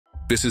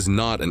This is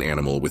not an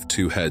animal with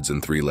 2 heads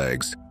and 3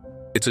 legs.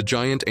 It's a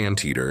giant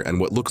anteater, and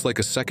what looks like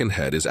a second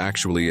head is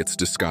actually its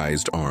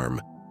disguised arm.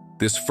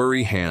 This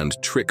furry hand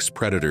tricks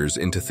predators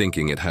into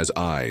thinking it has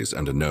eyes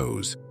and a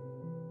nose.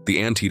 The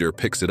anteater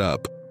picks it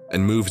up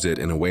and moves it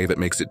in a way that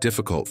makes it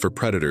difficult for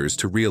predators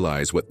to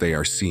realize what they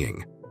are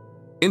seeing.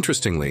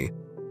 Interestingly,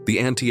 the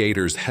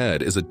anteater's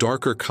head is a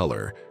darker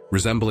color,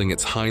 resembling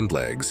its hind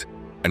legs,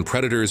 and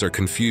predators are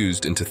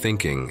confused into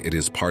thinking it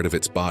is part of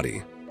its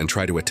body and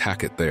try to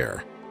attack it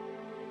there.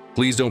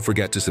 Please don't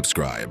forget to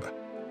subscribe.